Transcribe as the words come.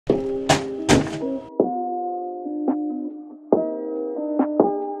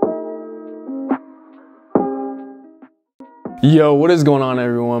Yo, what is going on,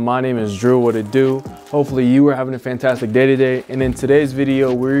 everyone? My name is Drew. What it do? Hopefully you are having a fantastic day today. And in today's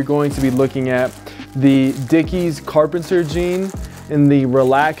video, we're going to be looking at the Dickies Carpenter jean in the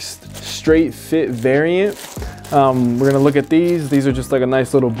relaxed straight fit variant. We're gonna look at these. These are just like a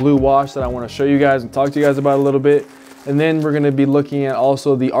nice little blue wash that I want to show you guys and talk to you guys about a little bit. And then we're gonna be looking at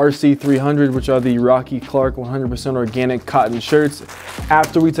also the RC300, which are the Rocky Clark 100% organic cotton shirts.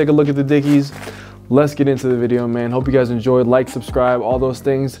 After we take a look at the Dickies, let's get into the video, man. Hope you guys enjoyed. Like, subscribe, all those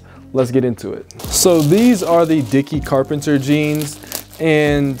things. Let's get into it. So these are the Dickies Carpenter jeans.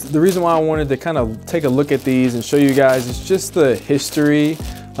 And the reason why I wanted to kind of take a look at these and show you guys is just the history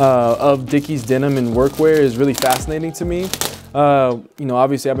of Dickies denim and workwear is really fascinating to me. You know,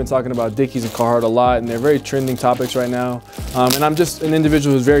 obviously I've been talking about Dickies and Carhartt a lot, and they're very trending topics right now. And I'm just an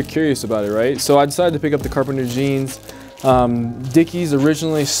individual who's very curious about it, right? So I decided to pick up the Carpenter jeans. Dickies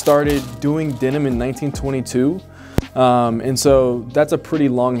originally started doing denim in 1922. And so that's a pretty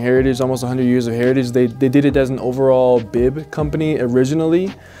long heritage, almost 100 years of heritage. They did it as an overall bib company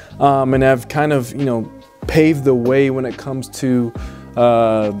originally, and have kind of, you know, paved the way when it comes to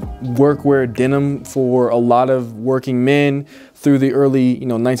workwear denim for a lot of working men through the early, you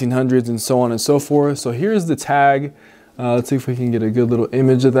know, 1900s and so on and so forth. So here's the tag. Let's see if we can get a good little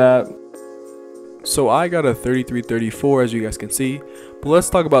image of that. So I got a 33-34, as you guys can see, but let's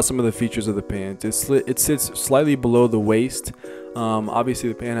talk about some of the features of the pant. It sits slightly below the waist. Obviously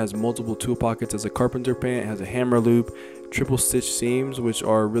the pant has multiple tool pockets as a Carpenter pant. It has a hammer loop, triple stitch seams, which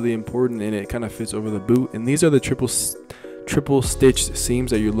are really important, and it kind of fits over the boot. And these are the triple stitch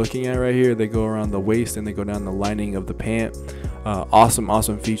seams that you're looking at right here. They go around the waist and they go down the lining of the pant.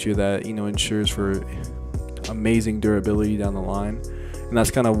 Awesome feature that, you know, ensures for amazing durability down the line. And that's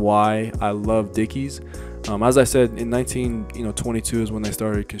kind of why I love Dickies. As I said, in 1922 is when they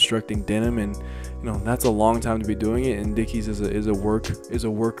started constructing denim, and you know, that's a long time to be doing it. And Dickies is a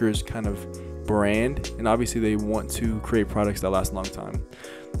worker's kind of brand, and obviously they want to create products that last a long time.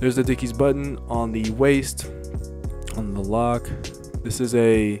 There's the Dickies button on the waist, on the lock. This is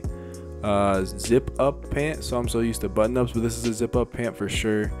a zip up pant, so I'm so used to button ups, but this is a zip up pant for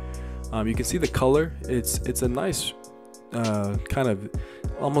sure. You can see the color. It's a nice kind of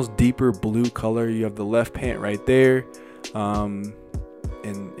almost deeper blue color. You have the left pant right there, and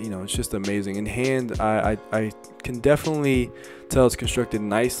you know, it's just amazing. In hand, I can definitely tell it's constructed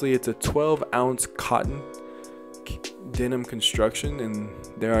nicely. It's a 12-ounce cotton denim construction, and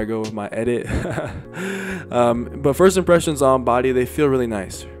there I go with my edit. But first impressions on body, they feel really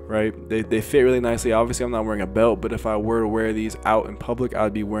nice, right? They fit really nicely. Obviously I'm not wearing a belt, but if I were to wear these out in public,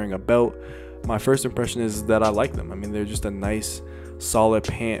 I'd be wearing a belt. My first impression is that I like them. I mean, they're just a nice solid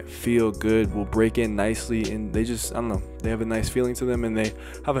pant, feel good, will break in nicely, and they just, I don't know, they have a nice feeling to them, and they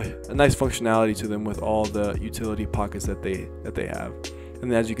have a nice functionality to them with all the utility pockets that they have.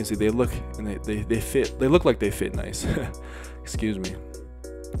 And as you can see, they look and they fit. They look like they fit nice. Excuse me.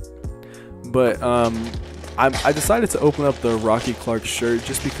 But I decided to open up the Rocky Clark shirt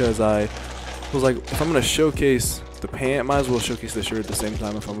just because I was like, if I'm gonna showcase the pant, might as well showcase the shirt at the same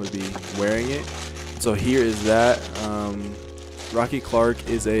time if I'm gonna be wearing it. So here is that. Rocky Clark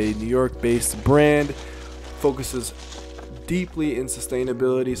is a New York-based brand, focuses deeply in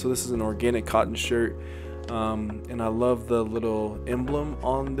sustainability. So this is an organic cotton shirt. And I love the little emblem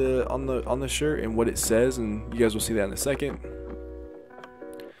on the shirt and what it says, and you guys will see that in a second.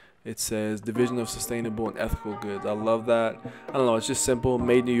 It says Division of Sustainable and Ethical Goods. I love that. I don't know, it's just simple.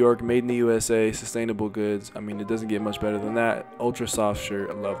 Made New York, made in the USA, sustainable goods. I mean, it doesn't get much better than that. Ultra soft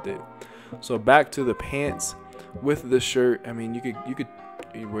shirt. I loved it. So back to the pants with the shirt. I mean, you could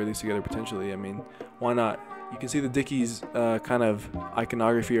wear these together potentially. I mean, why not? You can see the Dickies kind of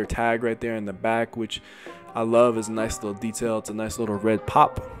iconography or tag right there in the back, which I love. Is a nice little detail. It's a nice little red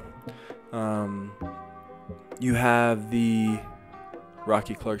pop. You have the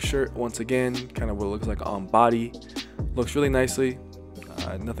Rocky Clark shirt once again, kind of what it looks like on body. Looks really nicely.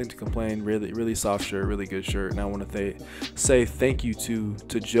 Nothing to complain. Really soft shirt, really good shirt. And I want to say thank you to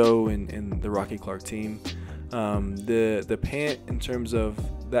Joe and the Rocky Clark team. The pant, in terms of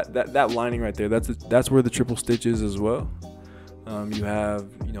that lining right there, that's where the triple stitch is as well. You have,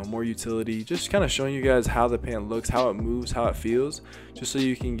 you know, more utility, just kind of showing you guys how the pant looks, how it moves, how it feels, just so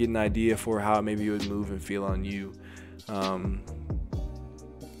you can get an idea for how maybe it would move and feel on you.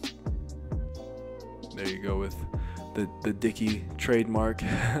 There you go with the Dickie trademark. So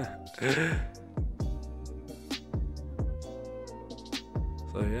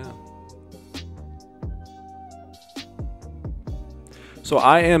yeah. So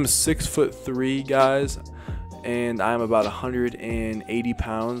I am 6'3", guys. and I'm about 180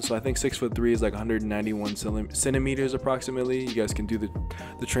 pounds. So I think 6'3" is like 191 centimeters approximately. You guys can do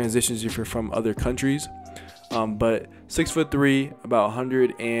the transitions if you're from other countries. But 6'3", about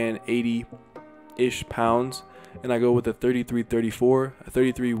 180-ish pounds. And I go with a 33-34, a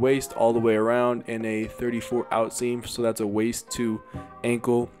 33 waist all the way around, and a 34 outseam. So that's a waist to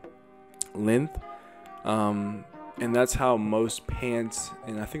ankle length. And that's how most pants,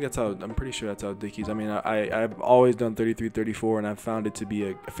 and I think that's how, I'm pretty sure that's how Dickies, I mean, I've always done 33-34, and I've found it to be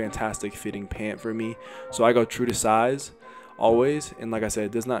a fantastic fitting pant for me. So I go true to size always, and like I said,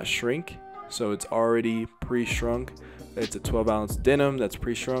 it does not shrink, so it's already pre-shrunk. It's a 12-ounce denim that's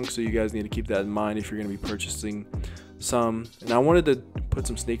pre-shrunk, so you guys need to keep that in mind if you're going to be purchasing some. And I wanted to put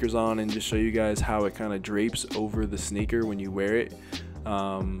some sneakers on and just show you guys how it kind of drapes over the sneaker when you wear it.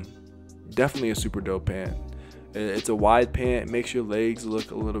 Definitely a super dope pant. It's a wide pant. It makes your legs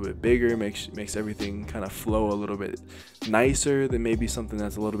look a little bit bigger, makes everything kind of flow a little bit nicer than maybe something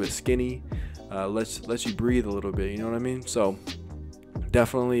that's a little bit skinny. Lets you breathe a little bit, you know what I mean? So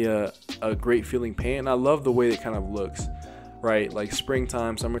definitely a great feeling pant, and I love the way it kind of looks, right? Like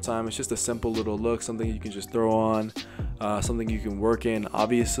springtime, summertime, it's just a simple little look, something you can just throw on, something you can work in,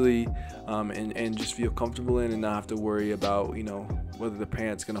 obviously, and just feel comfortable in, and not have to worry about, you know, whether the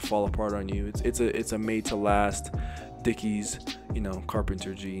pant's gonna fall apart on you. It's a made to last Dickies, you know,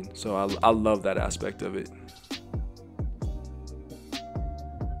 Carpenter jean. So I love that aspect of it.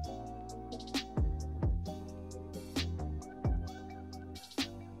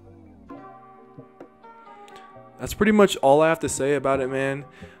 That's pretty much all I have to say about it, man.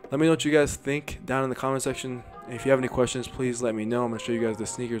 Let me know what you guys think down in the comment section. And if you have any questions, please let me know. I'm gonna show you guys the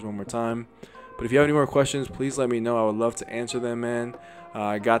sneakers one more time. But if you have any more questions, please let me know. I would love to answer them, man.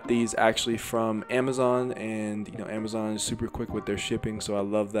 I got these actually from Amazon, and you know, Amazon is super quick with their shipping, so I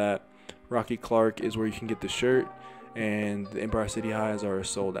love that. Rocky Clark is where you can get the shirt, and the Empire City Highs are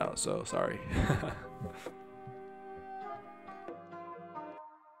sold out, so sorry.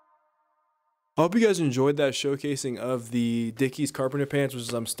 I hope you guys enjoyed that showcasing of the Dickies Carpenter pants, which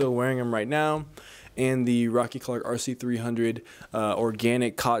is I'm still wearing them right now, and the Rocky Clark RC300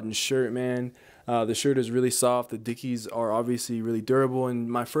 organic cotton shirt, man. The shirt is really soft. The Dickies are obviously really durable, and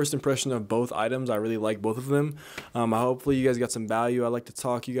my first impression of both items, I really like both of them. Hopefully you guys got some value. I like to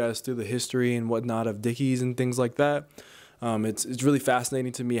talk you guys through the history and whatnot of Dickies and things like that. It's really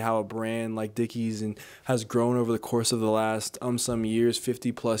fascinating to me how a brand like Dickies has grown over the course of the last some years,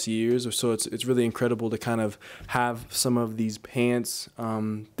 50+ years or so. It's really incredible to kind of have some of these pants.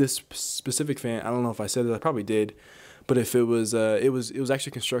 This specific pant, I don't know if I said it, I probably did, but if it was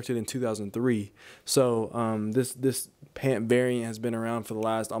actually constructed in 2003. So this pant variant has been around for the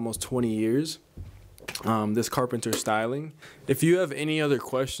last almost 20 years. This Carpenter styling. If you have any other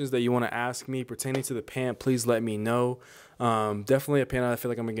questions that you want to ask me pertaining to the pant, please let me know. Definitely a pant I feel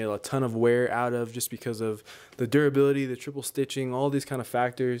like I'm gonna get a ton of wear out of, just because of the durability, the triple stitching, all these kind of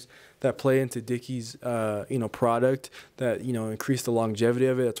factors that play into Dickies product that increase the longevity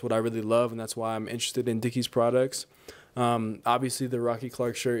of it. That's what I really love, and that's why I'm interested in Dickies products. Obviously the Rocky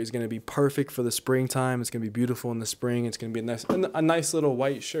Clark shirt is going to be perfect for the springtime. It's going to be beautiful in the spring. It's going to be a nice little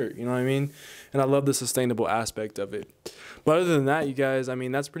white shirt, you know what I mean? And I love the sustainable aspect of it. But other than that, you guys, I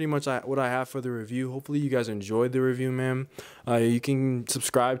mean, that's pretty much what I have for the review. Hopefully you guys enjoyed the review, man. You can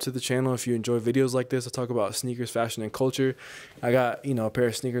subscribe to the channel if you enjoy videos like this. I talk about sneakers, fashion, and culture. I got, a pair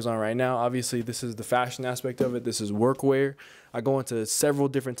of sneakers on right now. Obviously, this is the fashion aspect of it. This is workwear. I go into several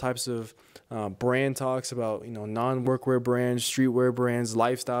different types of brand talks about, non-workwear brands, streetwear brands,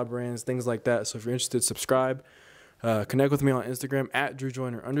 lifestyle brands, things like that. So if you're interested, subscribe. Connect with me on Instagram at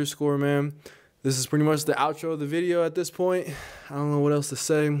 @DrewJoyner_, man. This is pretty much the outro of the video at this point. I don't know what else to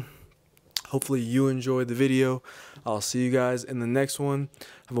say. Hopefully you enjoyed the video. I'll see you guys in the next one.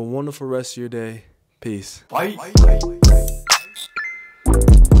 Have a wonderful rest of your day. Peace. Bye.